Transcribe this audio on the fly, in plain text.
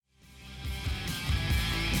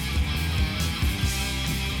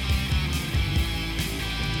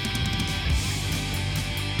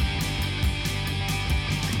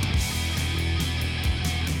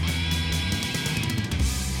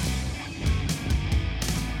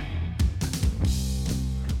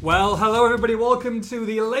Well, hello everybody, welcome to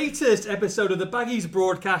the latest episode of the Baggies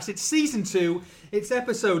broadcast. It's season 2, it's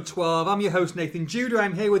episode 12. I'm your host Nathan Judah.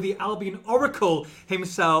 I'm here with the Albion Oracle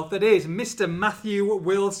himself, that is Mr. Matthew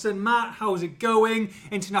Wilson. Matt, how's it going?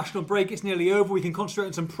 International break, it's nearly over, we can concentrate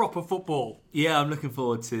on some proper football. Yeah, I'm looking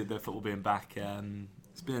forward to the football being back.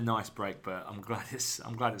 It's been a nice break, but I'm glad it's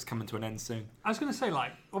coming to an end soon. I was going to say,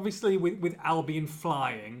 obviously with Albion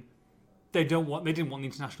flying, they didn't want the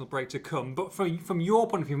international break to come. But from your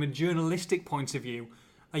point of view, from a journalistic point of view,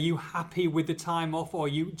 are you happy with the time off, or are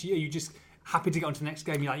you just happy to get on to the next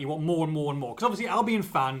game? You want more and more and more? Because obviously Albion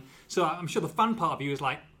fan, so I'm sure the fan part of you is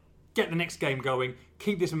like, get the next game going,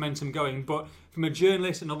 keep this momentum going. But from a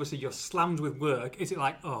journalist, and obviously you're slammed with work, is it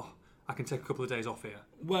like, oh, I can take a couple of days off here?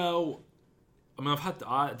 Well, I mean,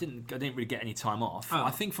 I didn't really get any time off. Oh.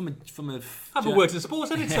 I think from a I've worked as a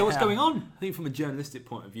sports editor, so what's going on? I think from a journalistic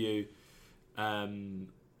point of view,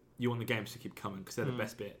 you want the games to keep coming because they're the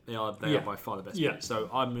best bit. They are by far the best bit. So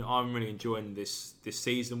I'm really enjoying this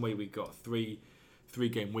season where we got three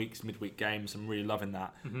game weeks, midweek games. I'm really loving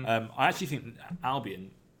that. I actually think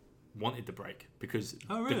Albion wanted the break because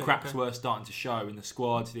the cracks were starting to show in the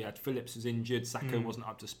squad. They had Phillips was injured, Saka wasn't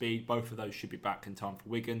up to speed. Both of those should be back in time for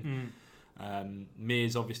Wigan.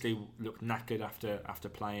 Mears obviously looked knackered after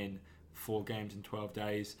playing 4 games in 12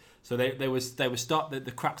 days, so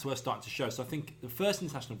the cracks were starting to show. So I think the first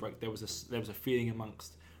international break there was a feeling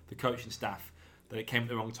amongst the coaching staff that it came at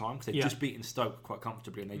the wrong time because they'd just beaten Stoke quite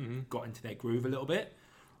comfortably and they got into their groove a little bit.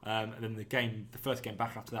 And then the first game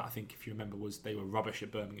back after that, I think if you remember, was they were rubbish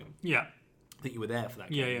at Birmingham. Yeah, I think you were there for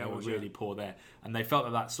that game. They were really poor there, and they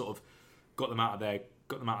felt that sort of got them out of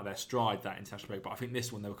their stride, that international break. But I think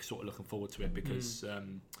this one they were sort of looking forward to it because.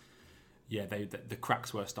 The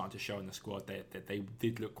cracks were starting to show in the squad. They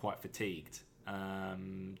did look quite fatigued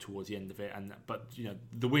towards the end of it, but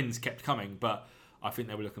the wins kept coming. But I think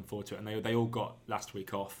they were looking forward to it, and they all got last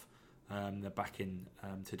week off. They're back in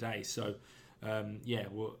today, so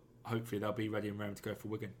well, hopefully they'll be ready and raring to go for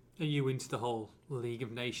Wigan. Are you into the whole League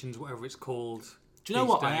of Nations, whatever it's called? Do you know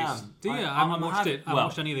what days? I am? Do you? I haven't watched it. I haven't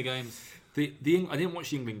watched any of the games. I didn't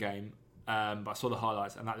watch the England game. But I saw the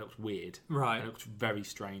highlights and that looked weird. Right. It looked very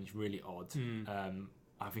strange, really odd.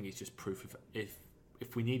 I think it's just proof of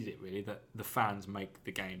if we needed it really that the fans make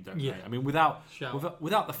the game, don't they? I mean, without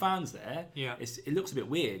the fans there, it looks a bit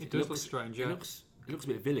weird. It does look strange. Yeah. It looks a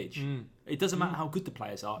bit village. It doesn't matter how good the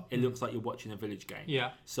players are. It looks like you're watching a village game.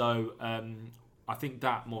 Yeah. So I think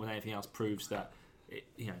that more than anything else proves that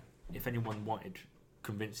if anyone wanted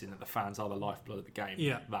convincing that the fans are the lifeblood of the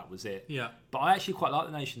game, that was it. Yeah. But I actually quite like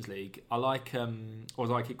the Nations League. I like, or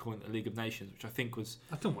as I keep calling it, the League of Nations, which I think was...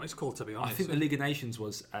 I don't know what it's called, to be honest. I think the League of Nations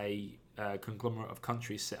was a conglomerate of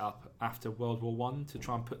countries set up after World War One to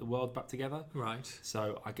try and put the world back together. Right.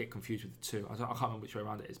 So I get confused with the two. I can't remember which way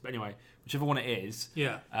around it is. But anyway, whichever one it is,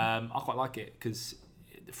 I quite like it because...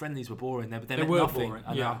 The friendlies were boring. They meant nothing. Boring.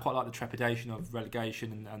 And I quite like the trepidation of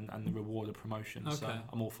relegation and the reward of promotion. Okay. So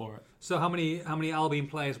I'm all for it. So how many Albion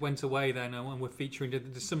players went away then and were featuring?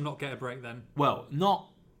 Did some not get a break then? Well,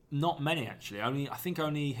 not many actually. I think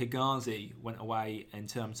only Higazi went away in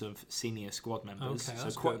terms of senior squad members. Okay,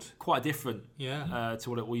 that's so quite different to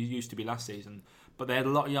what it used to be last season. But they had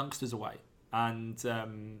a lot of youngsters away. And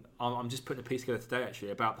I'm just putting a piece together today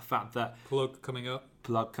actually about the fact that Plug coming up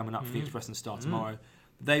for the Express and Star tomorrow.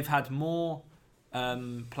 They've had more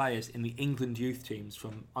players in the England youth teams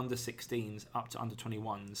from under 16s up to under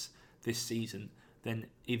 21s this season than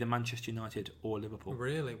either Manchester United or Liverpool.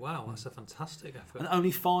 Really? Wow, that's a fantastic effort. And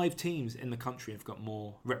only 5 teams in the country have got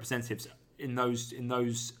more representatives in those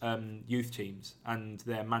youth teams, and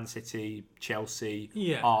they're Man City, Chelsea,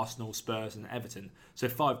 Arsenal, Spurs, and Everton. So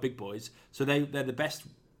 5 big boys. So they're the best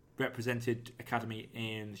represented academy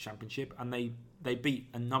in the Championship, and they beat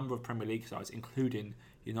a number of Premier League sides, including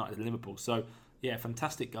United and Liverpool. So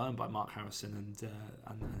fantastic going by Mark Harrison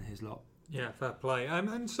and his lot. Yeah, fair play.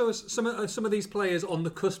 And so some of these players on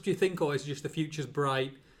the cusp, do you think, or is it just the future's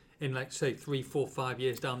bright in, like, say, 3, 4, 5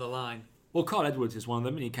 years down the line? Well, Carl Edwards is one of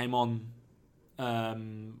them, and he came on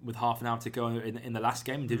with half an hour to go in the last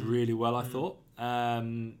game and did really well, I thought.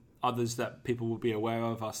 Others that people will be aware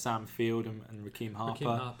of are Sam Field and Raheem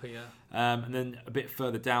Harper. And then a bit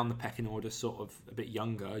further down the pecking order, sort of a bit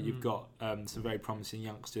younger, you've got some very promising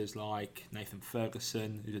youngsters like Nathan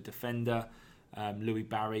Ferguson, who's a defender, Louis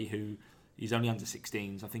Barry, who he's only under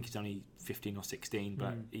 16s. I think he's only 15 or 16,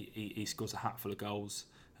 but he scores a hatful of goals.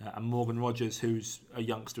 And Morgan Rogers, who's a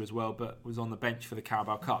youngster as well, but was on the bench for the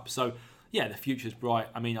Carabao Cup. So, the future's bright.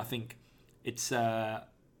 I mean, I think it's a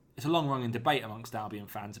long-running debate amongst Albion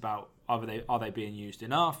fans about are they being used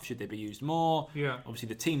enough? Should they be used more? Yeah. Obviously,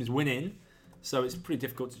 the team's winning, So it's pretty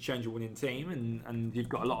difficult to change a winning team, and you've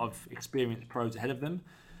got a lot of experienced pros ahead of them.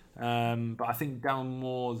 But I think Darren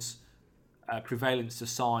Moore's prevalence to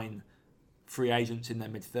sign free agents in their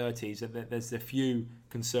mid-30s, there's a few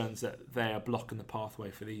concerns that they are blocking the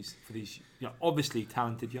pathway for these obviously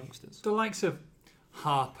talented youngsters. The likes of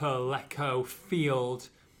Harper, Lecco, Field,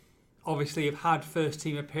 obviously have had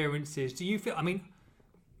first-team appearances. Do you feel? I mean,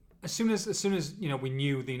 as soon as we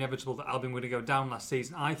knew the inevitable that Albion were going to go down last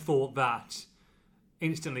season, I thought that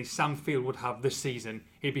instantly Sam Field would have this season.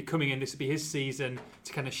 He'd be coming in. This would be his season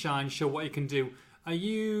to kind of shine, show what he can do. Are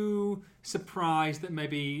you surprised that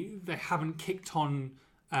maybe they haven't kicked on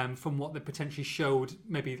from what they potentially showed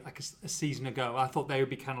maybe like a season ago? I thought they would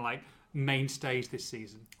be kind of like mainstays this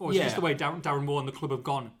season, or is it just the way Darren Moore and the club have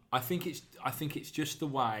gone? I think it's just the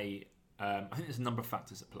way. I think there's a number of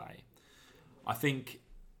factors at play. I think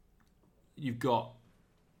you've got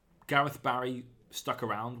Gareth Barry stuck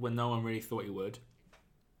around when no one really thought he would.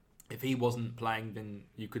 If he wasn't playing, then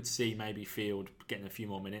you could see maybe Field getting a few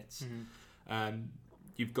more minutes.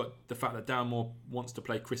 You've got the fact that Darren Moore wants to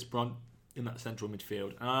play Chris Brunt in that central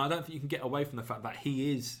midfield, and I don't think you can get away from the fact that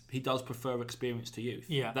he does prefer experience to youth.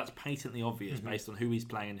 Yeah, that's patently obvious based on who he's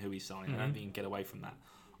playing and who he's signing. I don't think you can get away from that.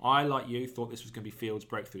 I, like you, thought this was going to be Field's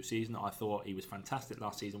breakthrough season. I thought he was fantastic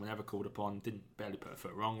last season whenever called upon. Didn't barely put a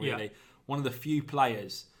foot wrong, really. Yeah. One of the few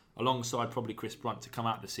players, alongside probably Chris Brunt, to come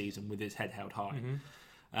out of the season with his head held high.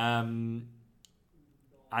 And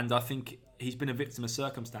I think he's been a victim of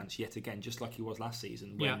circumstance yet again, just like he was last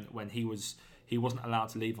season when he wasn't allowed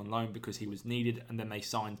to leave on loan because he was needed, and then they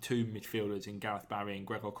signed two midfielders in Gareth Barry and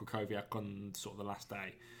Gregor Kukoviak on sort of the last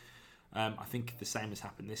day. I think the same has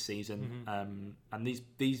happened this season, and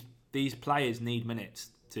these players need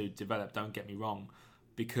minutes to develop. Don't get me wrong,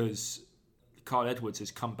 because Kyle Edwards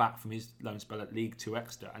has come back from his loan spell at League 2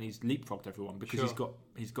 Exeter and he's leapfrogged everyone because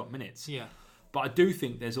he's got minutes. Yeah. But I do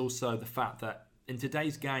think there's also the fact that in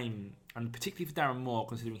today's game, and particularly for Darren Moore,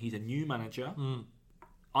 considering he's a new manager,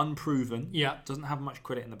 unproven, doesn't have much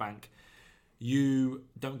credit in the bank, you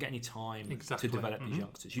don't get any time to develop these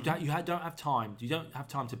youngsters. You don't have time. You don't have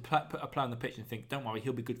time to put a player on the pitch and think, don't worry,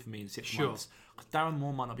 he'll be good for me in 6 months. Because Darren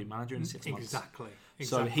Moore might not be manager in 6 months. Exactly.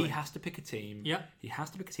 So he has to pick a team. Yeah. He has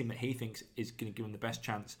to pick a team that he thinks is going to give him the best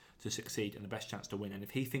chance to succeed and the best chance to win. And if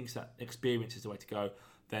he thinks that experience is the way to go,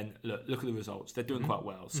 then look at the results. They're doing quite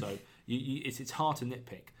well. So it's hard to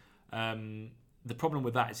nitpick. The problem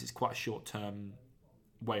with that is it's quite a short-term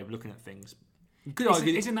way of looking at things. You could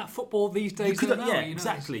argue isn't that football these days?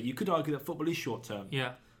 Exactly. You could argue that football is short-term.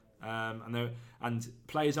 Yeah. And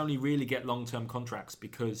players only really get long-term contracts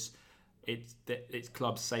because it's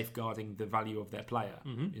clubs safeguarding the value of their player.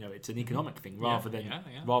 It's an economic thing rather than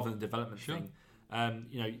a development thing.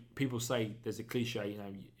 People say there's a cliche.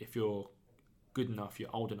 If you're good enough, you're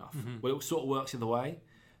old enough. Well, it sort of works the other way.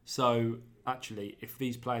 So actually, if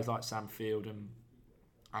these players like Sam Field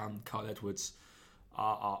and Kyle Edwards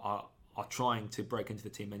are trying to break into the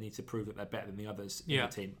team, they need to prove that they're better than the others in the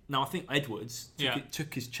team. Now, I think Edwards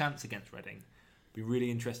took his chance against Reading. Be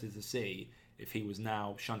really interested to see if he was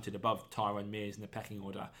now shunted above Tyrone Mears in the pecking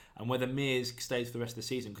order, and whether Mears stays for the rest of the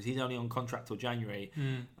season, because he's only on contract till January.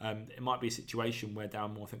 It might be a situation where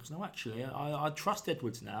Darren Moore thinks, no, actually, I trust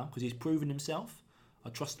Edwards now because he's proven himself. I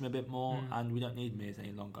trust him a bit more, and we don't need Mears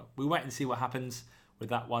any longer. We wait and see what happens with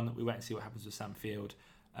that one. We wait and see what happens with Sam Field.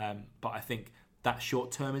 But I think that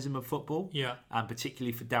short-termism of football, and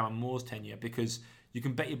particularly for Darren Moore's tenure, because you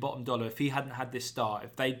can bet your bottom dollar if he hadn't had this start,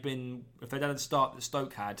 if they'd had a start that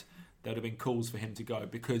Stoke had, there would have been calls for him to go,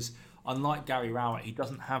 because unlike Gary Rowett, he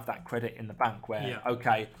doesn't have that credit in the bank where,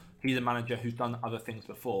 okay, he's a manager who's done other things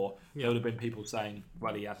before. There would have been people saying,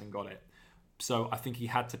 well, he hasn't got it. So I think he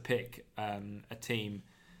had to pick a team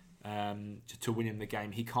to win him the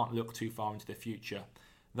game. He can't look too far into the future.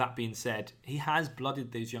 That being said, he has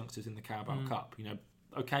blooded these youngsters in the Carabao Cup.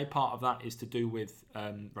 Okay, part of that is to do with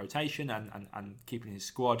rotation and keeping his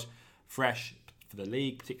squad fresh for the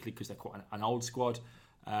league, particularly because they're quite an old squad.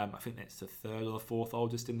 I think it's the third or the fourth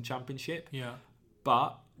oldest in the Championship. Yeah.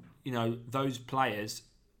 But, those players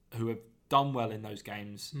who have done well in those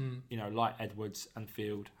games, like Edwards and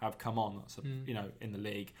Field, have come on, in the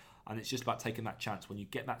league. And it's just about taking that chance when you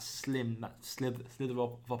get that slither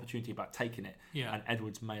of opportunity, about taking it. Yeah. And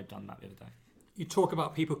Edwards may have done that the other day. You talk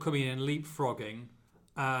about people coming in and leapfrogging.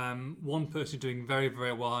 One person doing very,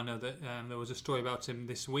 very well, I know that there was a story about him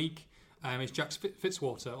this week, is Jack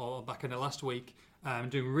Fitzwater, or back in the last week,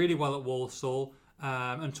 doing really well at Walsall,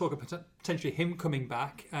 and talk about potentially him coming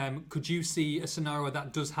back. Could you see a scenario where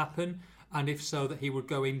that does happen? And if so, that he would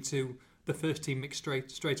go into the first team mix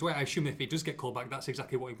straight away? I assume if he does get called back, that's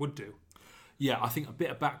exactly what he would do. Yeah, I think a bit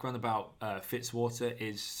of background about Fitzwater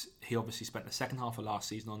is he obviously spent the second half of last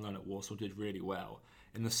season on loan at Walsall, did really well.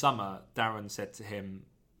 In the summer, Darren said to him,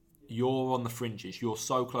 "You're on the fringes. You're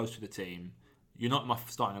so close to the team. You're not in my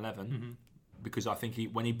starting 11." Because I think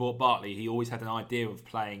when he bought Bartley, he always had an idea of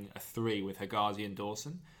playing a 3 with Hegazi and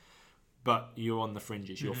Dawson. But you're on the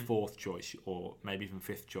fringes. You're fourth choice or maybe even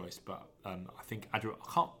fifth choice. But I think I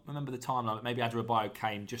can't remember the timeline. But maybe Adebayo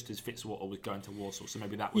came just as Fitzwater was going to Walsall. So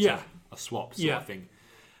maybe that was a swap sort of thing.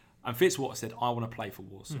 And Fitzwater said, "I want to play for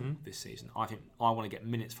Walsall this season. I think I want to get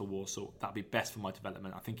minutes for Walsall. That'd be best for my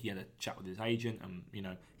development." I think he had a chat with his agent, and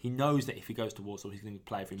he knows that if he goes to Walsall, he's going to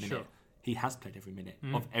play every minute. Sure. He has played every minute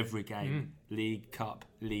of every game, league, cup,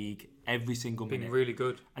 league, every single minute. Been really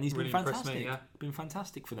good, and he's really been fantastic. Been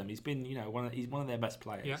fantastic for them. He's been, he's one of their best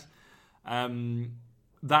players. Yeah.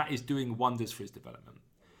 That is doing wonders for his development.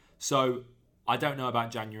 So I don't know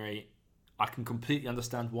about January. I can completely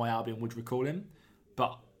understand why Albion would recall him,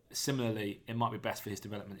 but similarly, it might be best for his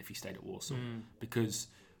development if he stayed at Walsall because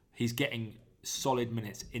he's getting solid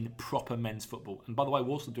minutes in proper men's football. And by the way,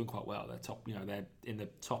 Walsall are doing quite well. They're top, they're in the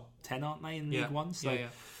top 10, aren't they, in League One? So,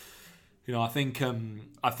 I think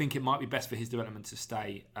it might be best for his development to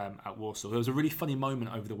stay at Walsall. There was a really funny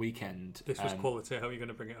moment over the weekend. This was quality. How are you going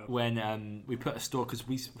to bring it up? When we put a story, because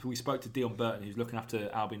we spoke to Dion Burton, who's looking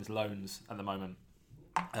after Albion's loans at the moment.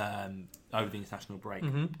 Over the international break,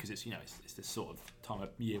 because it's it's this sort of time of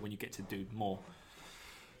year when you get to do more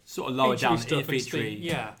sort of lower down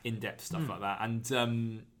featurey, in-depth stuff like that.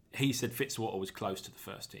 And he said Fitzwater was close to the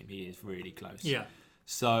first team. He is really close. Yeah.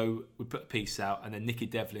 So we put a piece out, and then Nicky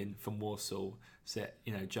Devlin from Walsall said,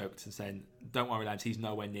 joked and saying, "Don't worry, lads, he's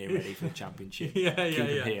nowhere near ready for the Championship. Keep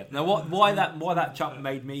him here." Now, why that chuck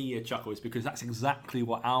made me chuckle is because that's exactly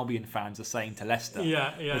what Albion fans are saying to Leicester.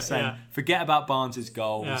 They're saying, "Forget about Barnes'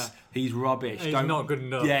 goals. Yeah. He's rubbish. He's not good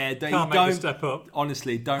enough. Yeah, can't make the step up.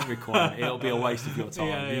 Honestly, don't require him. It'll be a waste of your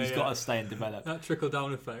time. He's got to stay and develop." That trickle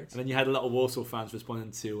down effect. And then you had a lot of Walsall fans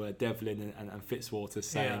responding to Devlin and Fitzwater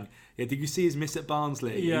saying, "Did you see his miss at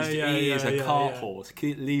Barnsley? He is a cart horse.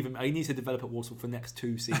 Leave him. He needs to develop at Walsall for the next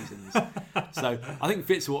 2 seasons." So I think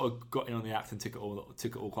Fitzwater got in on the act and took it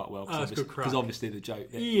all quite well because obviously the joke.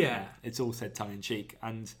 It's all said tongue in cheek,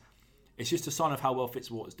 and it's just a sign of how well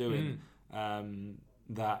Fitzwater's doing.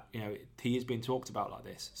 That he is being talked about like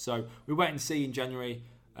this. So we wait and see in January.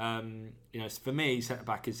 For me, centre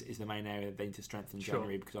back is the main area they need to strengthen in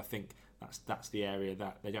January because I think that's the area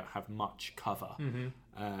that they don't have much cover.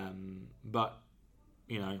 But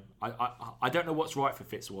I don't know what's right for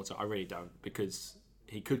Fitzwater. I really don't, because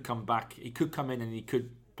he could come back. He could come in and he could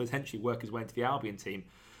potentially work his way into the Albion team,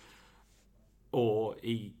 or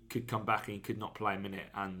he could come back and he could not play a minute,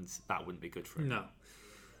 and that wouldn't be good for him. No.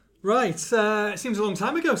 Right, it seems a long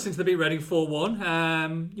time ago since they beat Reading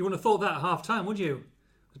 4-1. You wouldn't have thought that at half-time, would you?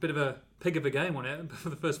 It was a bit of a pig of a game, wasn't it, for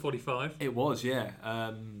the first 45? It was, yeah.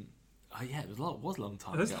 It was a long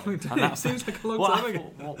time ago. It seems like a long time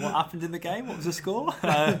ago. What happened in the game? What was the score?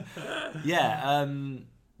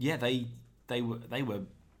 They were...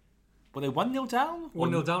 Were they 1-0 down?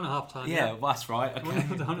 1-0 down at half-time. Yeah, that's right. Okay.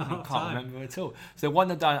 1-0 down at half-time. I can't remember at all. So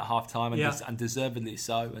 1-0 down at half-time, and deservedly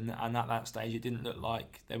so. And at that stage, it didn't look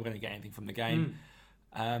like they were going to get anything from the game.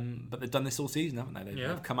 But they've done this all season, haven't they?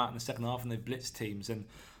 They've come out in the second half and they've blitzed teams. And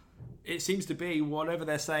it seems to be whatever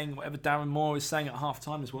they're saying, whatever Darren Moore is saying at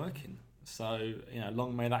half-time is working. So,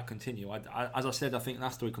 long may that continue. As I said, I think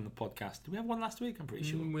last week on the podcast. Did we have one last week? I'm pretty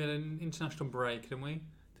sure. We had an international break, didn't we?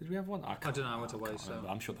 Did we have one? I don't know. I went away, so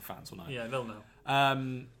I'm sure the fans will know. Yeah, they'll know.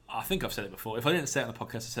 I think I've said it before. If I didn't say it on the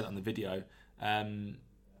podcast, I said it on the video.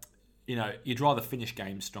 You'd rather finish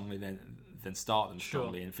games strongly than start them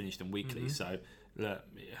strongly and finish them weakly. So, look,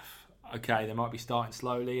 okay, they might be starting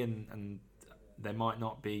slowly and they might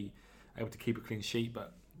not be able to keep a clean sheet,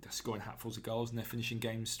 but they're scoring hatfuls of goals and they're finishing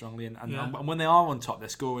games strongly. And when they are on top, they're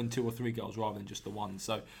scoring 2 or 3 goals rather than just the one.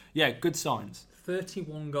 So, yeah, good signs.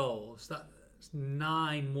 31 goals. That's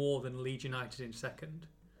 9 more than Leeds United in second.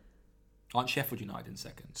 Aren't Sheffield United in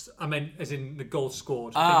second? I mean, as in the goals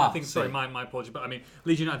scored. I think sorry, my apology. But I mean,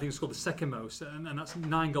 Leeds United I think scored the second most, and that's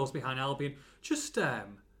 9 goals behind Albion. Just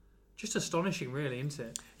astonishing, really, isn't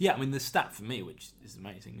it? Yeah, I mean, the stat for me, which is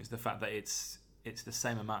amazing, is the fact that it's the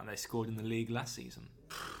same amount they scored in the league last season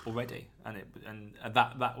already, and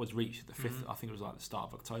that was reached at the 5th. I think it was like the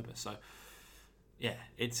start of October. So, yeah,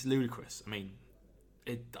 it's ludicrous. I mean,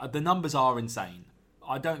 the numbers are insane.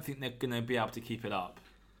 I don't think they're going to be able to keep it up.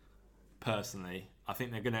 Personally, I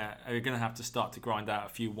think they're gonna have to start to grind out a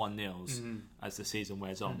few 1-0s as the season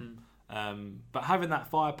wears on. But having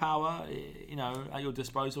that firepower, at your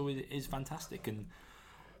disposal is fantastic. And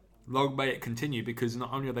long may it continue, because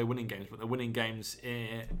not only are they winning games, but they're winning games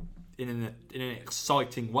in an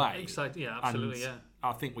exciting way. Yeah, absolutely. And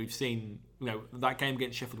I think we've seen, that game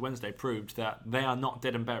against Sheffield Wednesday proved that they are not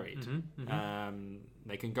dead and buried.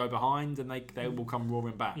 They can go behind and they will come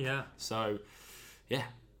roaring back. Yeah. So, yeah,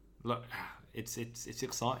 look, it's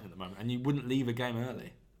exciting at the moment, and you wouldn't leave a game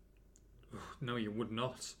early. No, you would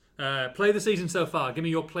not. Play of the season so far. Give me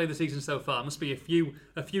your play of the season so far. Must be a few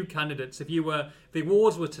candidates. If the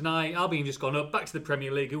awards were tonight, Albion just gone up back to the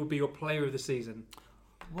Premier League, who would be your player of the season?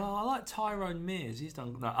 Well, I like Tyrone Mears. He's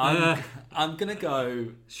done. No, I'm gonna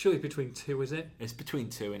go. Surely between two, is it? It's between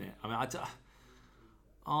two, isn't it? I mean,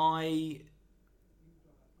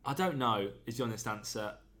 I don't know. Is the honest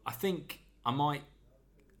answer. I think I might.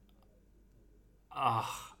 I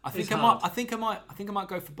think I might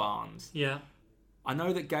go for Barnes. Yeah. I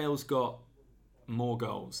know that Gale's got more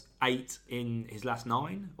goals, 8 in his last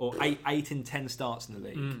 9, or 8 in 10 starts in the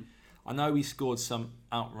league. I know he scored some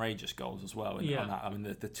outrageous goals as well. On that. I mean,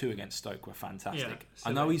 the 2 against Stoke were fantastic. Yeah,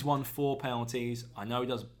 I know he's won 4 penalties. I know he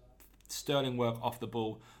does sterling work off the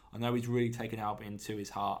ball. I know he's really taken Albion to his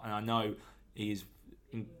heart, and I know he's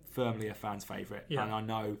firmly a fan's favourite. Yeah. And I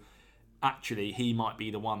know actually he might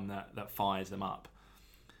be the one that fires them up.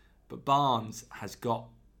 But Barnes has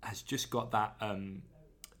just got that.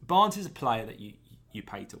 Barnes is a player that you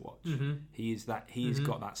pay to watch. Mm-hmm. He's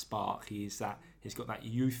got that spark. He's got that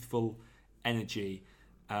youthful energy.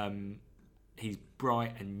 He's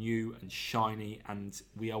bright and new and shiny, and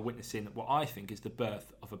we are witnessing what I think is the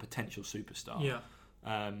birth of a potential superstar. Yeah.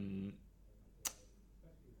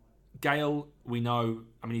 Gale, we know.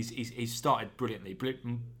 I mean, he's started brilliantly,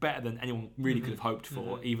 better than anyone really could have hoped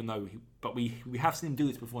for. Mm-hmm. Even though, but we have seen him do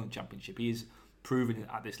this before in the Championship. He is proven it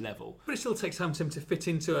at this level. But it still takes time for him to fit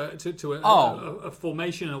into a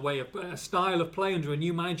formation, a style of play under a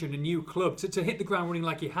new manager and a new club to hit the ground running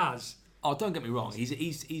like he has. Oh, don't get me wrong. He's a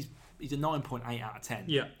 9.8 out of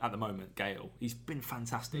 10 at the moment. Gale, he's been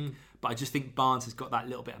fantastic. But I just think Barnes has got that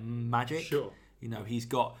little bit of magic. Sure. He's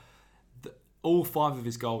got all 5 of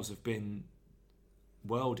his goals have been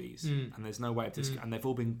worldies, and there's no way of and they've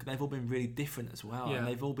all been really different as well, and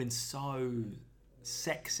they've all been so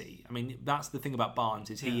sexy. I mean, that's the thing about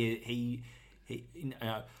Barnes is he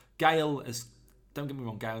Gale has. Don't get me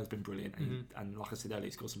wrong, Gale has been brilliant, and like I said earlier,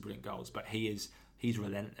 he scored some brilliant goals. But he's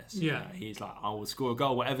relentless. Yeah, he's like, I will score a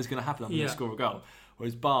goal. Whatever's going to happen, I'm going to score a goal.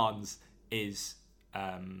 Whereas Barnes is,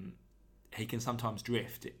 he can sometimes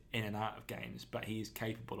drift in and out of games, but he is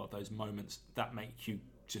capable of those moments that make you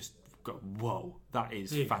just go, whoa, that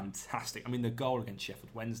is fantastic. I mean, the goal against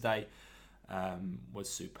Sheffield Wednesday was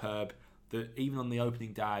superb. Even on the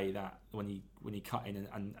opening day, that when he cut in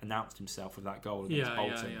and announced himself with that goal against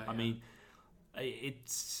Bolton, I mean,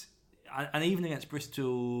 it's, and even against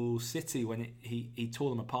Bristol City when he tore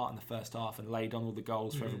them apart in the first half and laid on all the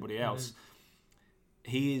goals for everybody else.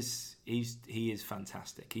 He is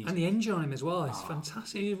fantastic. And the engine on him as well is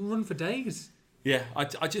fantastic. He run for days. Yeah, I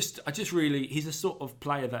just really, he's a sort of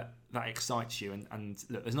player that excites you, and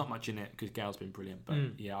look, there's not much in it because Gale's been brilliant, but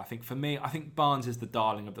I think for me, I think Barnes is the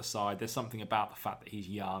darling of the side. There's something about the fact that he's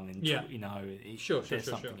young, and there's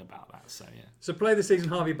something about that. So yeah. So play of the season,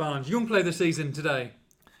 Harvey Barnes. Young player of the season today.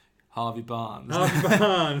 Harvey Barnes. Harvey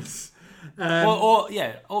Barnes.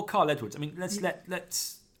 or Carl Edwards. I mean, let's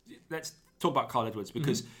talk about Carl Edwards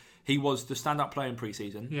because he was the standout player in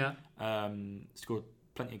pre-season. Yeah. Scored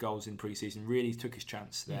plenty of goals in pre-season. Really took his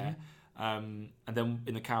chance there. And then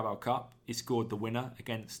in the Carabao Cup, he scored the winner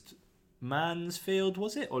against Mansfield,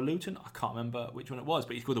 was it? Or Luton? I can't remember which one it was,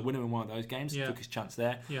 but he scored the winner in one of those games. Yeah. Took his chance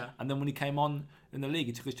there. Yeah. And then when he came on in the league,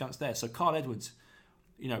 he took his chance there. So Carl Edwards,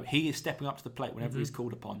 he is stepping up to the plate whenever he's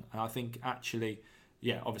called upon. And I think actually,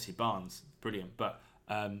 obviously Barnes, brilliant. But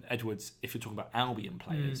Edwards, if you're talking about Albion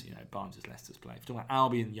players, Barnes is Leicester's player. If you're talking about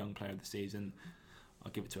Albion young player of the season,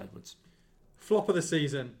 I'll give it to Edwards. Flop of the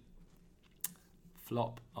season.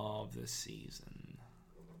 Flop of the season.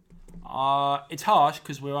 It's harsh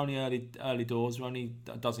because we're only early doors. We're only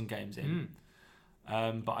a dozen games in.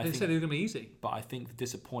 But I think said it was going to be easy. But I think the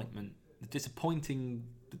disappointment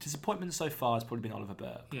so far has probably been Oliver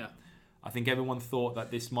Burke. Yeah. I think everyone thought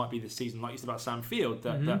that this might be the season, like you said about Sam Field,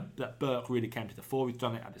 that Burke really came to the fore. He's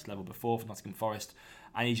done it at this level before for Nottingham Forest,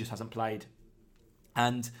 and he just hasn't played.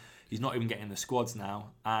 And he's not even getting in the squads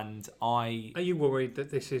now. And are you worried that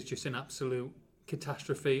this is just an absolute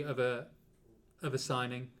catastrophe of a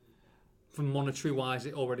signing? From monetary wise,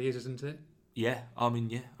 it already is, isn't it? Yeah, I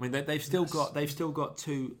mean, they've still got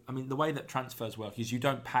two. I mean, the way that transfers work is you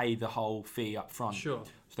don't pay the whole fee up front. Sure.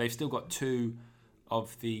 So they've still got 2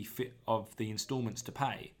 of the instalments to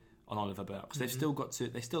pay on Oliver Burke. So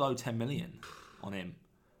they still owe 10 million on him.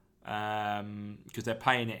 because they're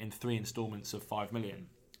paying it in 3 instalments of $5 million.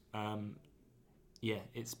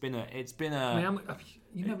 It's been a. I mean,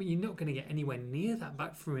 you're not going to get anywhere near that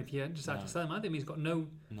back from him if you just have to sell him. I think he's got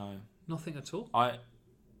nothing at all. I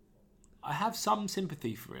have some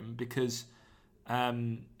sympathy for him because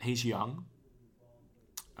he's young.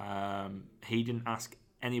 He didn't ask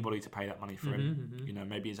anybody to pay that money for him. Mm-hmm.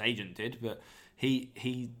 Maybe his agent did, but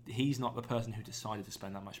he's not the person who decided to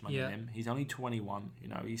spend that much money on him. He's only 21.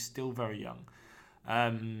 He's still very young.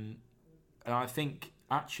 And I think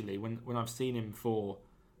actually when I've seen him for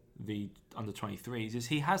the under 23s, is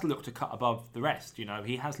he has looked a cut above the rest.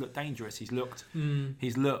 He has looked dangerous. He's looked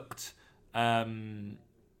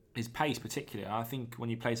his pace particularly. I think when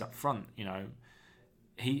he plays up front,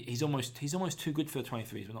 he's almost too good for the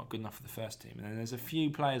 23s, but not good enough for the first team. And then there's a few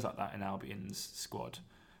players like that in Albion's squad.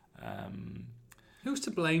 Who's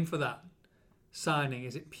to blame for that signing?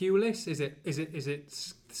 Is it Pulis? Is it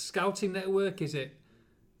scouting network? Is it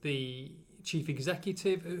the chief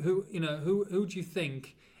executive? Who do you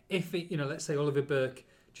think, if it, let's say Oliver Burke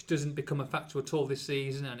just doesn't become a factor at all this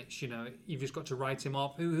season, and it's you've just got to write him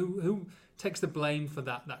off? Who takes the blame for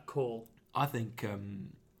that call? I think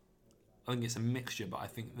it's a mixture, but I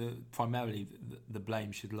think primarily the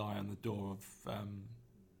blame should lie on the door of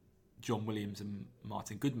John Williams and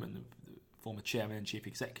Martin Goodman, the former chairman and chief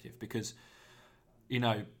executive, because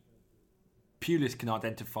Pulis can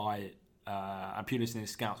identify and Pulis and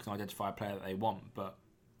his scouts can identify a player that they want, but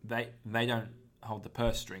they don't hold the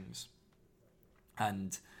purse strings,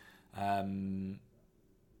 and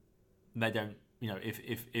they don't.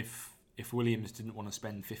 If Williams didn't want to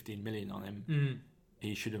spend 15 million on him,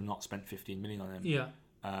 he should have not spent 15 million on him. Yeah.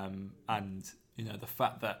 And the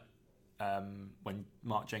fact that when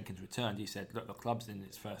Mark Jenkins returned, he said, "Look, the club's in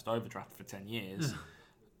its first overdraft for 10 years,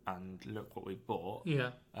 and look what we've bought."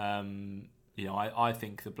 Yeah. I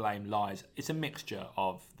think the blame lies. It's a mixture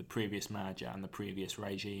of the previous manager and the previous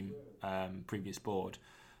regime, previous board.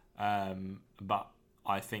 But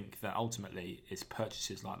I think that ultimately it's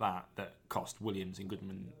purchases like that cost Williams and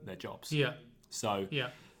Goodman their jobs. Yeah. So.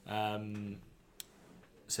 Yeah. I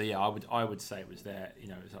would say it was there.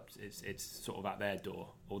 It's sort of at their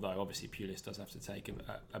door. Although obviously Pulis does have to take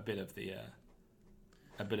a bit of the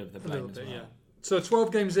blame as well. Yeah. So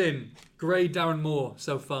 12 games in, grade Darren Moore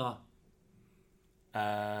so far.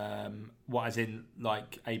 What, as in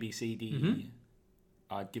like A, B, C, D? Mm-hmm.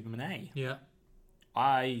 I'd give him an A. Yeah.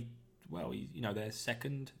 They're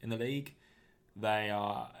second in the league.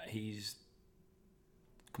 He's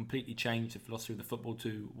completely changed the philosophy of the football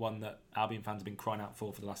to one that Albion fans have been crying out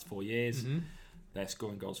for the last 4 years. Mm-hmm. They're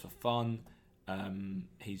scoring goals for fun.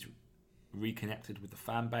 He's reconnected with the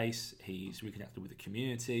fan base. He's reconnected with the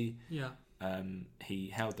community. Yeah. He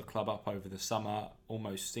held the club up over the summer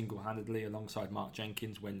almost single-handedly alongside Mark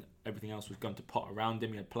Jenkins when everything else was going to pot around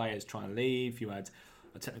him. You had players trying to leave. You had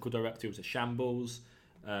a technical director who was a shambles.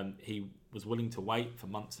 He was willing to wait for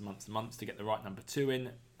months and months and months to get the right number 2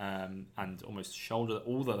 in, and almost shoulder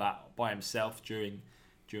all of that by himself during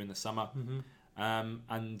the summer. Mm-hmm.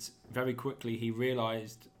 And very quickly he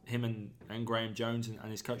realised, him and Graham Jones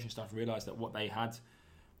and his coaching staff realised that what they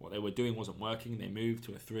were doing wasn't working. They moved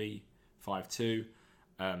to a 3-5-2.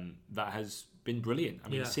 That has been brilliant. I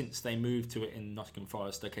mean, since they moved to it in Nottingham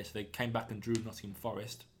Forest, so they came back and drew Nottingham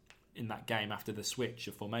Forest in that game after the switch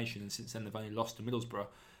of formation, and since then they've only lost to Middlesbrough,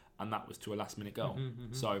 and that was to a last-minute goal.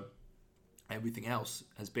 Mm-hmm. So everything else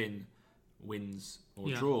has been wins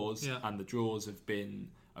or draws, and the draws have been,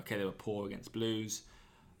 they were poor against Blues.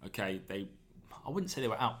 I wouldn't say they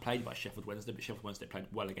were outplayed by Sheffield Wednesday, but Sheffield Wednesday played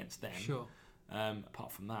well against them. Sure.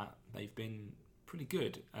 Apart from that, they've been pretty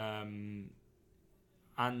good. And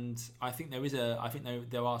I think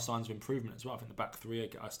there are signs of improvement as well. I think the back three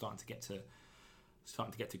are starting to get to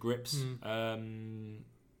grips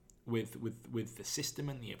with the system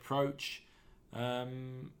and the approach. At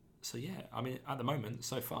the moment,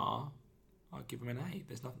 so far, I'd give him an A.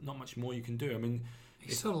 There's not much more you can do. I mean,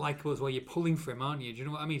 he's so likeable as well. You're pulling for him, aren't you? Do you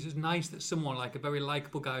know what I mean? It's just nice that someone like a very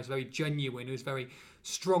likeable guy who's very genuine, who's very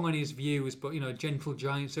strong on his views, but a gentle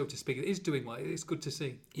giant, so to speak, is doing well. It's good to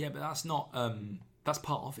see. Yeah, but that's not. That's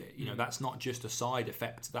part of it. That's not just a side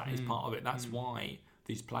effect. That is part of it. That's why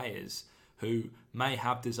these players who may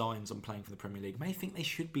have designs on playing for the Premier League, may think they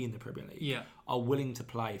should be in the Premier League, are willing to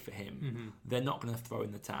play for him. Mm-hmm. They're not going to throw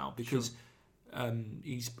in the towel because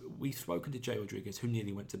we've spoken to Jay Rodriguez, who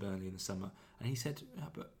nearly went to Burnley in the summer, and he said,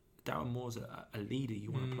 but Darren Moore's a leader you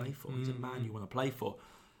want to play for. He's a man you want to play for.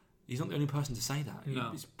 He's not the only person to say that. No.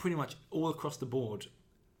 It's pretty much all across the board.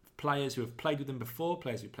 Players who have played with him before,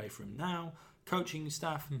 players who play for him now, coaching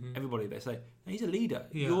staff, everybody, they say he's a leader.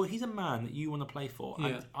 He's a man that you want to play for.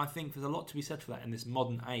 And I think there's a lot to be said for that in this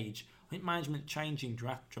modern age. I think management changing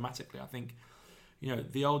dramatically. I think,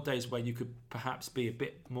 the old days where you could perhaps be a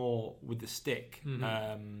bit more with the stick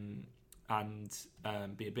and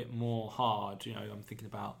be a bit more hard. I'm thinking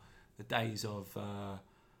about the days of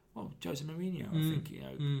Jose Mourinho. I think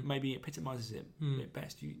maybe epitomises it at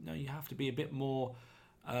best. You have to be a bit more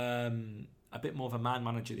of a man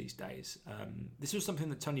manager these days. This was something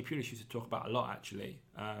that Tony Pulis used to talk about a lot, actually,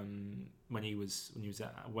 when he was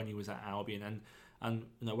at Albion. And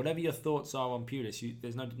whatever your thoughts are on Pulis,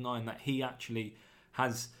 there's no denying that he actually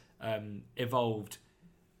has evolved.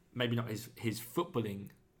 Maybe not his footballing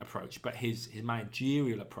approach, but his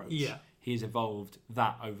managerial approach. Yeah. He's evolved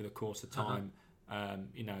that over the course of time.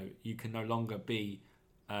 You can no longer be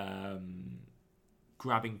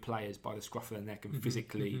grabbing players by the scruff of their neck and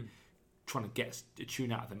physically trying to get a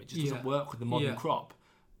tune out of them. It just doesn't work with the modern crop.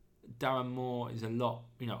 Darren Moore is a lot,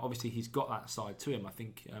 obviously he's got that side to him. I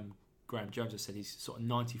think Graham Jones has said he's sort of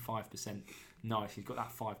 95% nice. He's got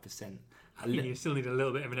that 5%. You still need a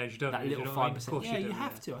little bit of an edge, don't you? That little 5%. Yeah, you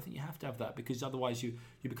have to. I think you have to have that, because otherwise you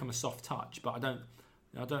become a soft touch. But I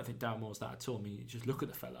don't think Darren Moore's that at all. I mean, you just look at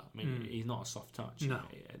the fella. I mean, he's not a soft touch. No.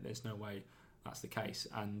 There's no way that's the case.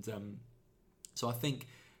 And so I think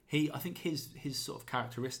his sort of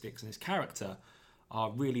characteristics and his character are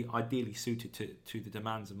really ideally suited to the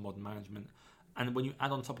demands of modern management. And when you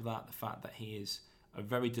add on top of that the fact that he is a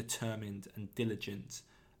very determined and diligent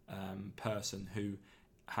person who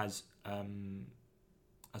has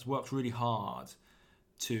worked really hard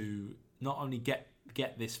to not only get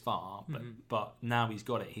this far, but now he's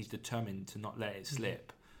got it. He's determined to not let it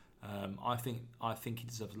slip. I think he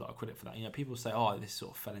deserves a lot of credit for that. People say, "Oh, this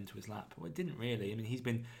sort of fell into his lap." Well, it didn't really. I mean, he's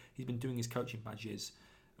been doing his coaching badges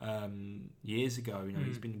years ago.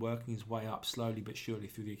 He's been working his way up slowly but surely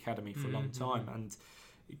through the academy for a long time. And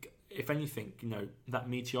if anything, that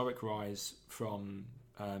meteoric rise from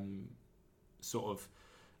sort of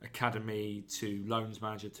academy to loans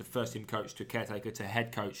manager to first team coach to caretaker to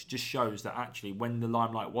head coach just shows that actually when the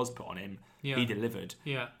limelight was put on him, he delivered.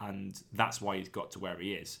 Yeah. And that's why he's got to where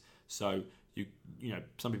he is. So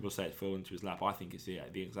some people say it fell into his lap. I think it's the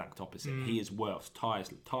exact opposite. He has worked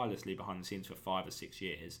tirelessly behind the scenes for 5 or 6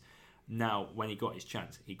 years. Now, when he got his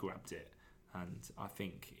chance, he grabbed it, and I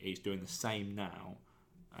think he's doing the same now.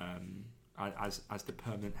 As the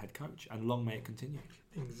permanent head coach, and long may it continue.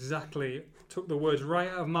 Exactly. Took the words right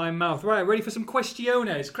out of my mouth. Right, ready for some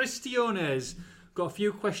questiones. Got a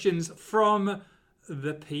few questions from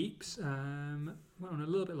the peeps. Went on a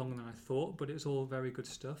little bit longer than I thought, but it's all very good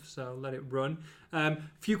stuff, so let it run. A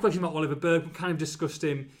few questions about Oliver Burke. We kind of discussed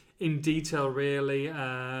him in detail, really.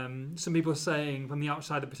 Some people are saying from the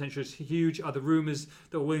outside the potential is huge. Are the rumours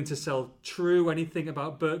that we're willing to sell true? Anything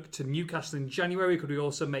about Burke to Newcastle in January? Could we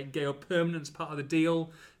also make Gale permanent as part of the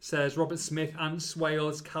deal? Says Robert Smith, Ant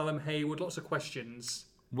Swales, Callum Haywood. Lots of questions.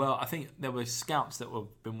 Well, I think there were scouts that have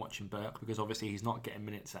been watching Burke, because obviously he's not getting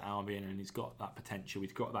minutes at Albion, and he's got that potential.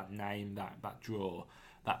 He's got that name, that draw,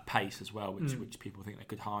 that pace as well, which people think they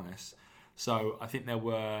could harness. So I think there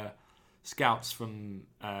were scouts from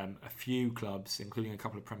a few clubs, including a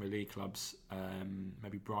couple of Premier League clubs,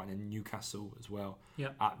 maybe Brighton and Newcastle as well,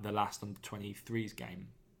 at the last under-23s game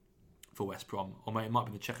for West Brom, or it might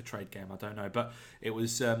be the Checkatrade game. I don't know, but it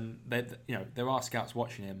was. There are scouts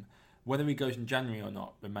watching him. Whether he goes in January or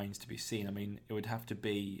not remains to be seen. I mean, it would have to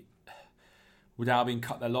be. Would Albion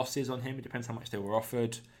cut their losses on him? It depends how much they were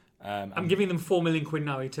offered. I'm giving them £4 million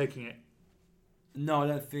now. Are you taking it? No, I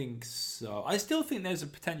don't think so. I still think there's a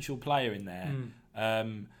potential player in there,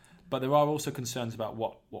 but there are also concerns about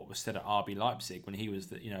what was said at RB Leipzig when he was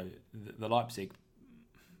the Leipzig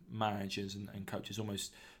managers and coaches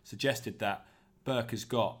almost suggested that Burke has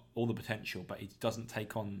got all the potential, but he doesn't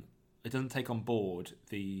take on board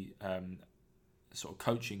the sort of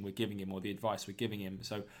coaching we're giving him or the advice we're giving him.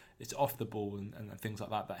 So it's off the ball and things like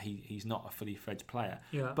that he's not a fully fledged player.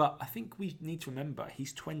 Yeah. But I think we need to remember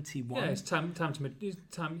he's 21. Yeah, it's time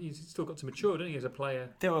he's still got to mature, doesn't he, as a player?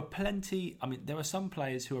 There are plenty. I mean, there are some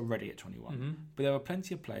players who are ready at 21, but there are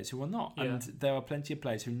plenty of players who are not, and there are plenty of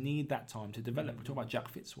players who need that time to develop. We talk about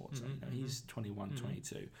Jack Fitzwater. He's 21,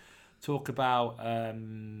 22. Talk about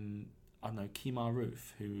I don't know, Kemar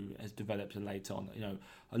Roof, who has developed later on.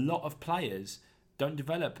 A lot of players don't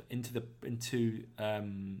develop into the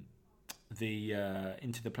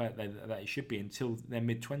player that they should be until their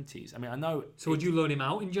mid-20s. I mean, I know. So would you loan him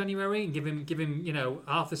out in January and give him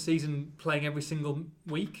half the season playing every single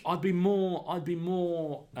week? I'd be more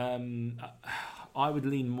I would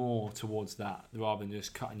lean more towards that rather than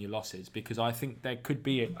just cutting your losses, because I think there could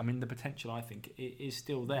be. The potential I think is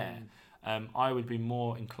still there. I would be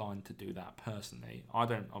more inclined to do that personally. I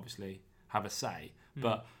don't obviously have a say,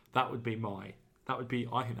 but that would be I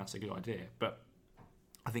think that's a good idea. But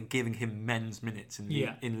I think giving him men's minutes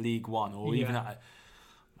in League One or even at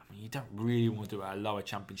you don't really want to do it at a lower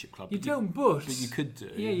championship club. But you could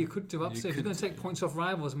do. Yeah, you could do. Absolutely. If you're going to take points off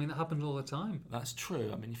rivals, that happens all the time. That's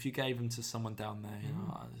true. If you gave them to someone down there,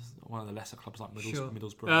 one of the lesser clubs like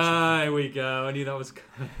Middlesbrough. Here we go. I knew that was.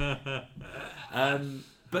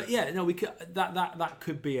 But yeah, no, we could. That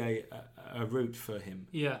could be a route for him.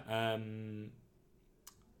 Yeah.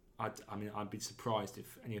 I'd be surprised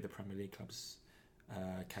if any of the Premier League clubs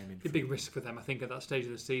came in. It's a big risk for them, I think, at that stage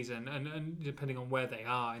of the season, and depending on where they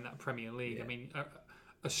are in that Premier League. Yeah.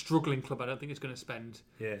 A struggling club, I don't think is going to spend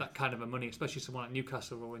that kind of money, especially someone like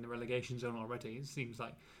Newcastle who are in the relegation zone already. It seems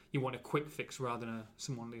like you want a quick fix rather than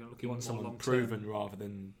someone looking you want more someone long proven rather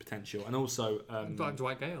than potential, and also like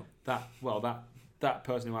Dwight Gale. That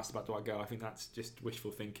person who asked about Dwight Gale, I think that's just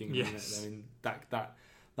wishful thinking. Yes.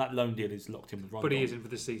 That loan deal is locked in with Rondon. But he is in for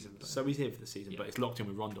the season. Though. So he's here for the season, but it's locked in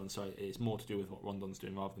with Rondon, so it's more to do with what Rondon's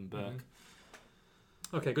doing rather than Burke.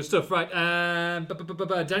 Okay, good stuff. Right, Daniel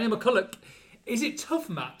McCulloch. Is it tough,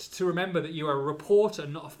 Matt, to remember that you are a reporter,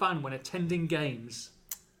 not a fan, when attending games?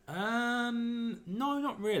 No,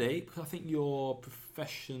 not really, because I think your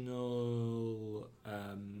professional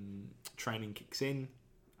training kicks in.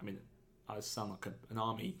 I sound like an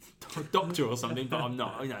army doctor or something, but I'm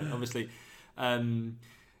not. Obviously. Do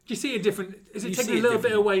you see it different? Is it taking a little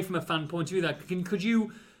bit away from a fan point of view? That could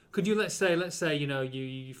you let's say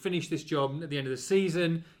you finish this job at the end of the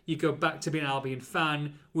season, you go back to being an Albion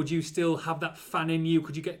fan. Would you still have that fan in you?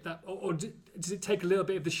 Could you get that, or does it take a little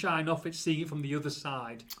bit of the shine off it, seeing it from the other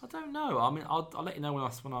side? I don't know. I'll let you know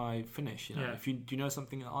when I finish. If do you know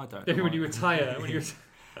something that I don't? Maybe when you retire.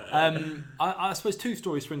 I suppose two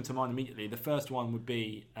stories spring to mind immediately. The first one would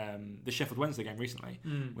be the Sheffield Wednesday game recently,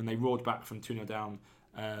 when they roared back from 2-0 down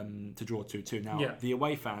to draw 2-2. Now, the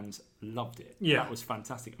away fans loved it. That was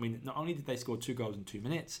fantastic. Not only did they score 2 goals in 2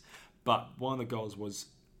 minutes, but one of the goals was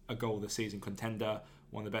a goal of the season contender,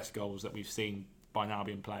 one of the best goals that we've seen by an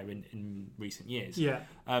Albion player in recent years.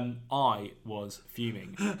 I was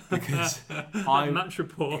fuming because match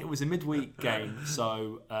report. It was a midweek game,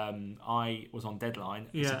 so I was on deadline.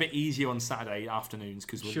 It's a bit easier on Saturday afternoons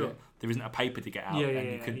because there isn't a paper to get out,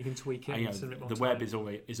 and you can tweak it. The web is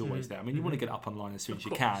always there. You want to get it up online as soon as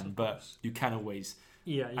you can, but you can always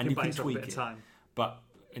you can tweak it. But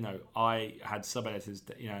I had sub editors,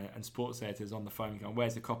 and sports editors on the phone going,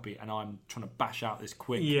 "Where's the copy?" And I'm trying to bash out this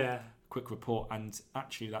quick report, and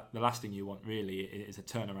actually the last thing you want really is a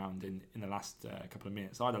turnaround in the last couple of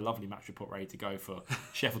minutes. I had a lovely match report ready to go for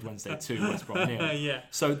Sheffield Wednesday 2, West Brom 0.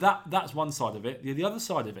 So that's one side of it. The other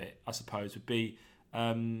side of it, I suppose, would be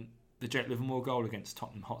the Jake Livermore goal against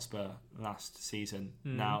Tottenham Hotspur last season.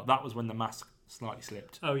 Now, that was when the mask slightly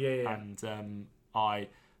slipped. And I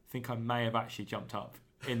think I may have actually jumped up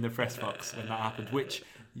in the press box when that happened, which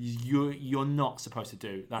you're not supposed to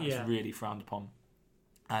do. That is really frowned upon.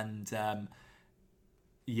 And and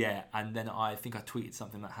then I think I tweeted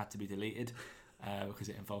something that had to be deleted because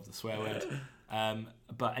it involved a swear word.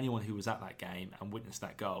 But anyone who was at that game and witnessed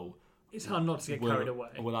that goal, it's hard not to get carried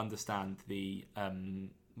away. Will understand the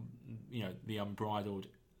the unbridled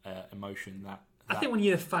emotion that. I think when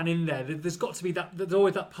you're a fan in there's got to be that. There's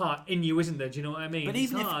always that part in you, isn't there? Do you know what I mean? But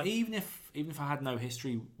even if I had no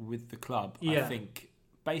history with the club, I think,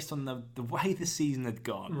 based on the way the season had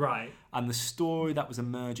gone, right, and the story that was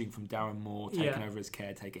emerging from Darren Moore taking over as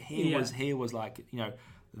caretaker, here was like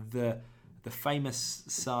the famous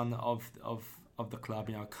son of the club,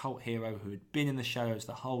 a cult hero who had been in the shadows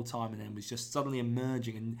the whole time and then was just suddenly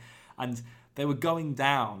emerging, and they were going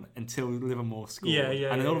down until Livermore scored,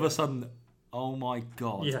 and then all of a sudden, oh my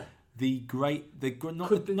God. Not the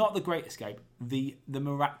great escape, the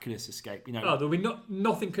miraculous escape. there'll be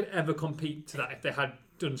nothing could ever compete to that if they had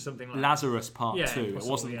done something like Lazarus Part 2. It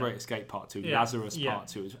wasn't the Great Escape Part 2. Lazarus Part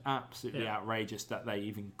 2. It was absolutely outrageous that they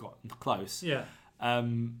even got close.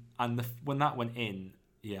 And when that went in,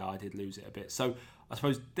 I did lose it a bit. So I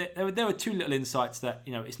suppose there were two little insights that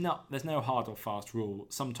there's no hard or fast rule.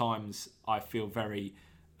 Sometimes I feel very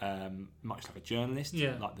much like a journalist,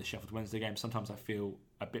 like the Sheffield Wednesday game. Sometimes I feel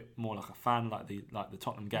a bit more like a fan, like the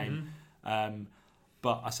Tottenham game.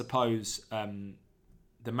 But I suppose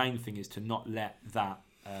the main thing is to not let that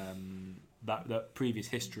previous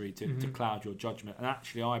history to cloud your judgment. And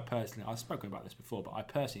actually, I've spoken about this before, but I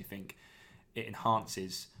personally think it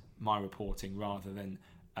enhances my reporting rather than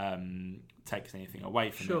takes anything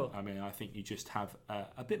away from it. I mean, I think you just have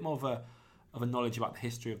a bit more of a knowledge about the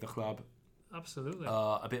history of the club. Absolutely.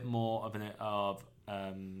 A bit more of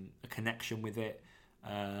a connection with it,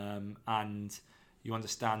 and you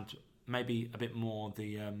understand maybe a bit more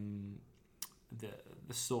the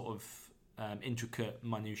sort of intricate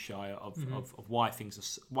minutiae of why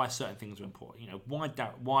certain things are important. You know, why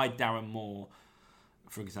Darren Moore,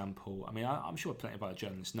 for example. I mean, I'm sure plenty of other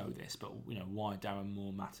journalists know this, but you know why Darren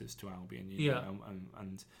Moore matters to Albion,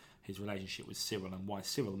 and his relationship with Cyril and why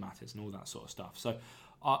Cyril matters and all that sort of stuff. So,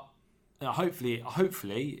 hopefully,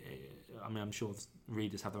 I mean, I'm sure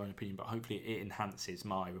readers have their own opinion, but hopefully it enhances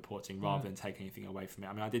my reporting rather than take anything away from it.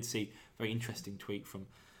 I mean, I did see a very interesting tweet from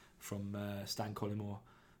Stan Collymore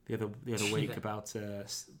the other week about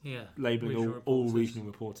labelling all regional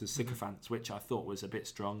reporters sycophants, which I thought was a bit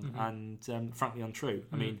strong and frankly untrue.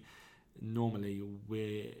 I mean, normally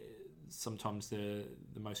we're sometimes the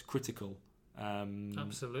most critical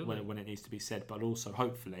when it needs to be said, but also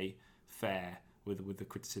hopefully fair with the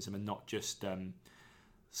criticism and not just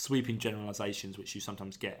sweeping generalisations, which you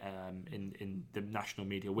sometimes get in the national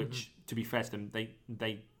media. Which, to be fair to them,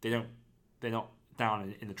 they're not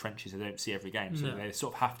down in the trenches. They don't see every game, so they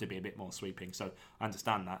sort of have to be a bit more sweeping. So I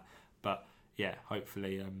understand that, but yeah,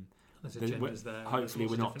 hopefully, hopefully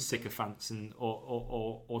we're not sycophants and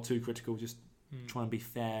or too critical. Just try and be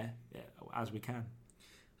fair as we can.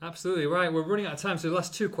 Absolutely right. We're running out of time, so the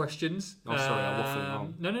last two questions. Oh, sorry, I'm waffling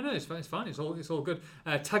on. No, it's fine. It's all good.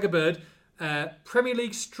 Tagabird, Premier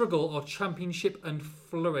League struggle or Championship and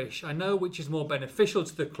flourish? I know which is more beneficial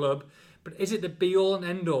to the club, but is it the be-all and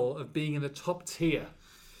end-all of being in the top tier?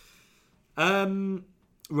 Right.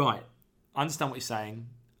 I understand what you're saying.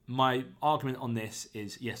 My argument on this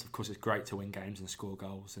is, yes, of course, it's great to win games and score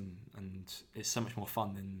goals, and it's so much more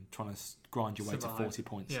fun than trying to grind your way to 40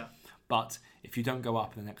 points. Yeah. But if you don't go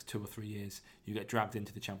up in the next 2 or 3 years, you get dragged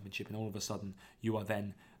into the Championship, and all of a sudden you are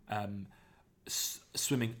then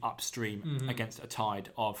swimming upstream against a tide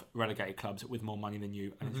of relegated clubs with more money than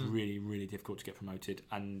you, and it's really, really difficult to get promoted.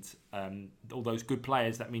 And all those good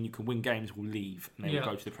players that mean you can win games will leave, and they will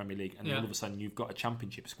go to the Premier League, and then all of a sudden you've got a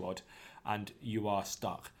Championship squad, and you are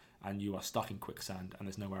stuck. And you are stuck in quicksand, and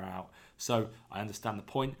there's nowhere out. So I understand the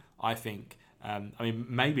point. I think,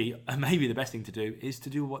 maybe the best thing to do is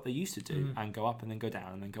to do what they used to do and go up and then go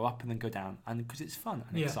down and then go up and then go down, and because it's fun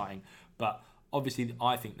and exciting. But obviously,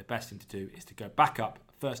 I think the best thing to do is to go back up.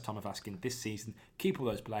 First time of asking this season, keep all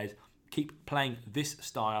those players, keep playing this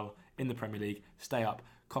style in the Premier League, stay up,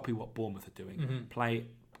 copy what Bournemouth are doing,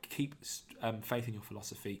 keep faith in your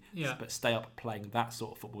philosophy, but stay up playing that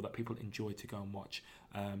sort of football that people enjoy to go and watch.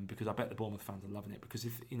 Because I bet the Bournemouth fans are loving it. Because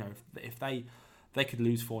if they could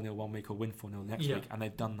lose 4-0 one week or win 4-0 next week, and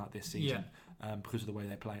they've done that this season because of the way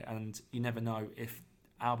they play. And you never know, if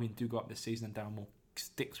Albion do go up this season and Darren Moore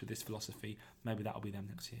sticks with this philosophy, maybe that'll be them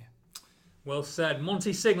next year. Well said.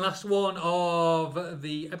 Monty Singh, last one of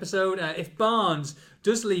the episode. If Barnes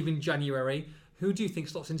does leave in January, who do you think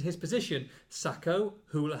slots into his position? Sacco,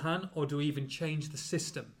 Houlihan, or do we even change the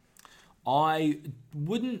system? I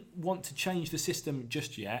wouldn't want to change the system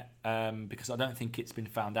just yet because I don't think it's been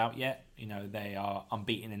found out yet. You know, they are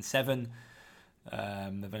unbeaten in 7.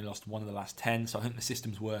 They've only lost 1 of the last 10, so I think the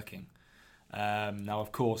system's working. Now,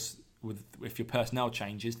 of course, if your personnel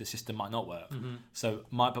changes, the system might not work. So,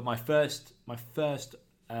 my first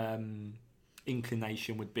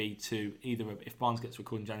inclination would be to either, if Barnes gets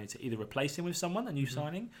recalled in January, to either replace him with someone, a new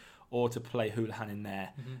signing, or to play Houlihan in there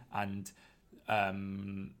and.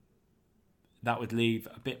 That would leave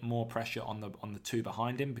a bit more pressure on the two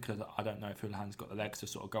behind him, because I don't know if Houlihan's got the legs to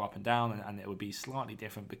sort of go up and down, and it would be slightly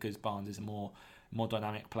different because Barnes is a more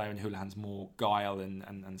dynamic player and Houlihan's more guile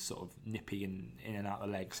and sort of nippy in and out of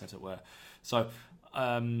the legs, as it were. So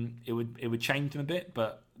it would change them a bit,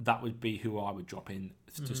 but that would be who I would drop in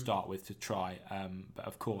to start with to try. But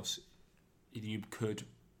of course, you could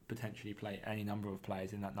potentially play any number of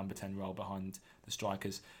players in that number 10 role behind the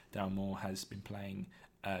strikers. Darren Moore has been playing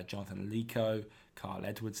Jonathan Aliko, Carl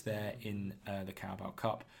Edwards there in the Carabao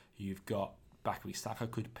Cup. You've got Bakary Saka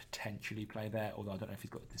could potentially play there, although I don't know if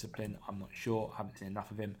he's got the discipline. I'm not sure. I haven't seen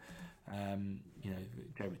enough of him.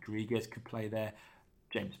 Joe Rodriguez could play there.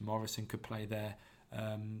 James Morrison could play there.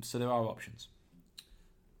 So there are options.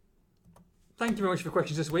 Thank you very much for the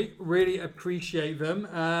questions this week. Really appreciate them.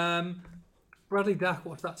 Bradley Dack,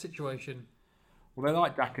 what's that situation? Well, they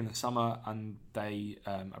liked Dack in the summer, and they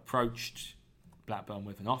approached Blackburn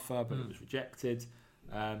with an offer, but it was rejected.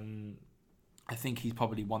 I think he's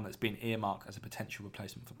probably one that's been earmarked as a potential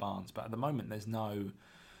replacement for Barnes, but at the moment there's no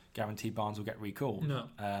guarantee Barnes will get recalled. No.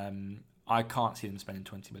 I can't see them spending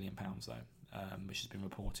 £20 million though. which has been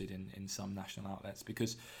reported in some national outlets,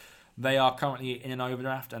 because they are currently in an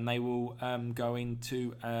overdraft, and they will go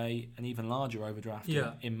into an even larger overdraft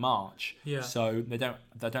in March. Yeah. So they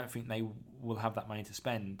don't think they will have that money to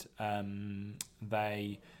spend.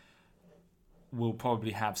 They will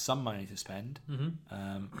probably have some money to spend,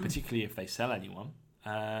 particularly if they sell anyone.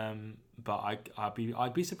 But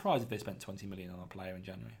I'd be surprised if they spent 20 million on a player in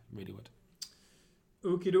January. Really would.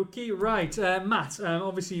 Okie dokie. Right, Matt,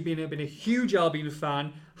 obviously you've been a huge Albion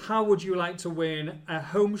fan. How would you like to win a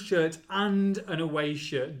home shirt and an away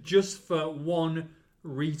shirt just for one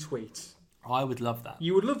retweet? I would love that.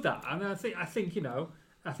 You would love that. And I think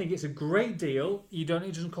it's a great deal. It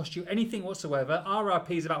doesn't cost you anything whatsoever.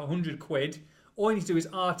 RRP is about £100. All you need to do is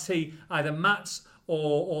RT either Matt's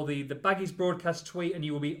or the Baggies broadcast tweet, and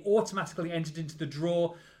you will be automatically entered into the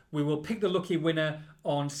draw. We will pick the lucky winner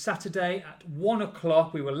on Saturday at 1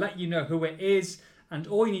 o'clock. We will let you know who it is. And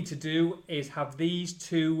all you need to do is have these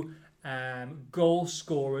two goal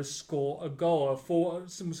scorers score a goal for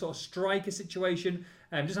some sort of striker situation.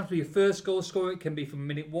 It doesn't have to be your first goal scorer. It can be from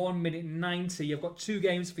minute 1, minute 90. You've got 2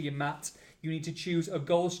 games for your Matt. You need to choose a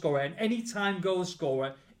goal scorer, an anytime goal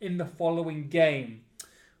scorer in the following game.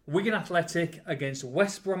 Wigan Athletic against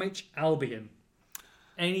West Bromwich Albion.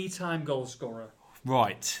 Anytime goal scorer.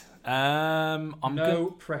 Right.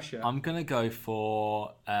 No pressure. I'm gonna go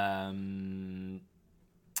for. Who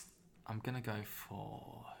should I go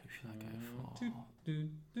for?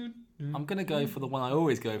 I'm gonna go for the one I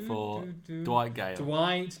always go for, Dwight Gale.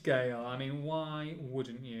 Dwight Gale. I mean, why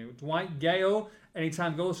wouldn't you? Dwight Gale,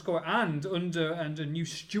 anytime goal scorer, and under new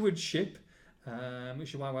stewardship,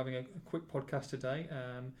 which is why we're having a quick podcast today.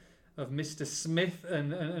 Of Mr. Smith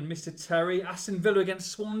and Mr. Terry. Aston Villa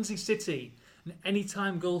against Swansea City. An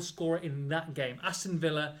anytime goal scorer in that game. Aston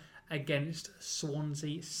Villa against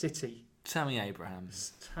Swansea City. Tammy Abraham.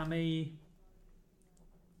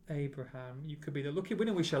 You could be the lucky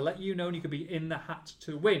winner. We shall let you know, and you could be in the hat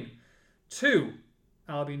to win 2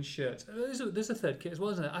 Albion shirts. There's a third kit as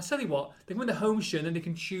well, isn't it? I tell you what, they can win the home shirt, and then they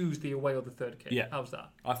can choose the away or the third kit. Yeah. How's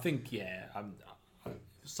that? I think, yeah.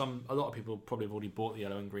 A lot of people probably have already bought the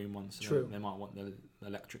yellow and green one, so True. They might want the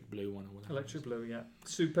electric blue one or whatever. Electric blue, yeah.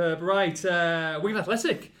 Superb. Right, Wigan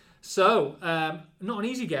Athletic. So, not an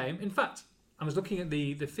easy game. In fact, I was looking at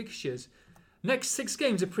the fixtures. Next 6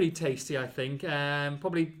 games are pretty tasty, I think.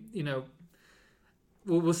 Probably,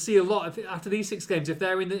 we'll see a lot after these 6 games. If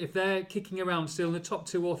they're kicking around still in the top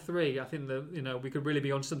 2 or 3, I think we could really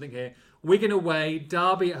be on something here. Wigan away,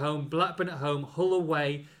 Derby at home, Blackburn at home, Hull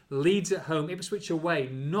away, Leeds at home, Ipswich away.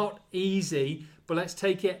 Not easy, but let's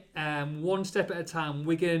take it one step at a time.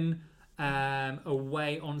 Wigan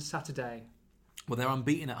away on Saturday. Well, they're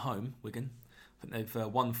unbeaten at home, Wigan. I think they've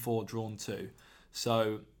won 4, drawn 2.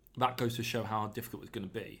 So that goes to show how difficult it's going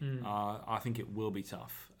to be. I think it will be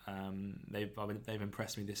tough. They've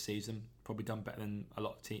impressed me this season. Probably done better than a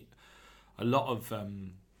lot of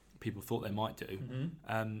people thought they might do.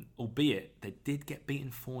 Albeit they did get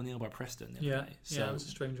beaten 4-0 by Preston the other day. So, it was a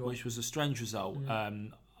strange one. Which was a strange result.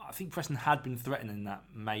 I think Preston had been threatening that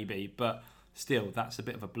maybe, but still, that's a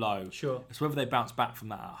bit of a blow. Sure. It's whether they bounce back from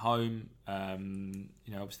that at home.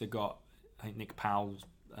 Obviously they've got, I think Nick Powell's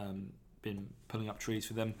been pulling up trees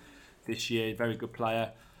for them this year. Very good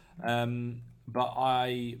player. But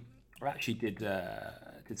I actually did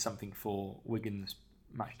something for Wigan's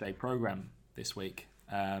matchday programme this week,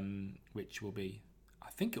 which will be, I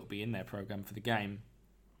think it'll be in their programme for the game.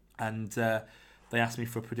 And they asked me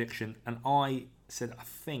for a prediction, and I said I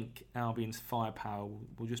think Albion's firepower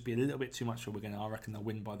will just be a little bit too much for Wigan. I reckon they'll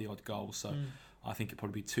win by the odd goal, so I think it'll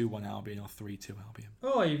probably be 2-1 Albion or 3-2 Albion.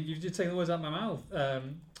 Oh, you've just taken the words out of my mouth. I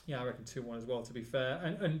reckon 2-1 as well, to be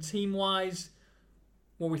fair. And team-wise,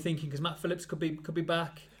 what are we thinking? Because Matt Phillips could be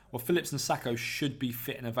back. Well, Phillips and Sacco should be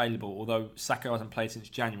fit and available, although Sacco hasn't played since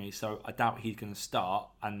January, so I doubt he's going to start.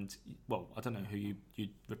 And, well, I don't know who you'd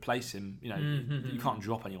replace him. You can't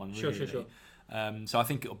drop anyone, really. Sure. So I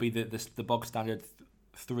think it'll be the bog standard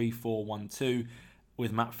 3-4-1-2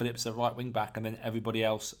 with Matt Phillips at right wing back, and then everybody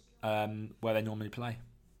else where they normally play.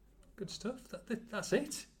 Good stuff. That's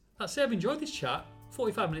it. I've enjoyed this chat.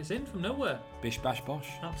 45 minutes in from nowhere. Bish bash bosh.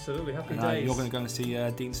 Absolutely, happy days. You're going to go and see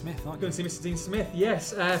Dean Smith, aren't you? Going to see Mr. Dean Smith,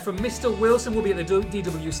 yes. From Mr. Wilson, we'll be at the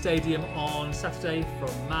DW Stadium on Saturday.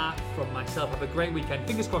 From Matt, from myself, have a great weekend.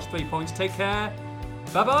 Fingers crossed, 3 points. Take care.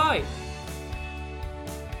 Bye-bye.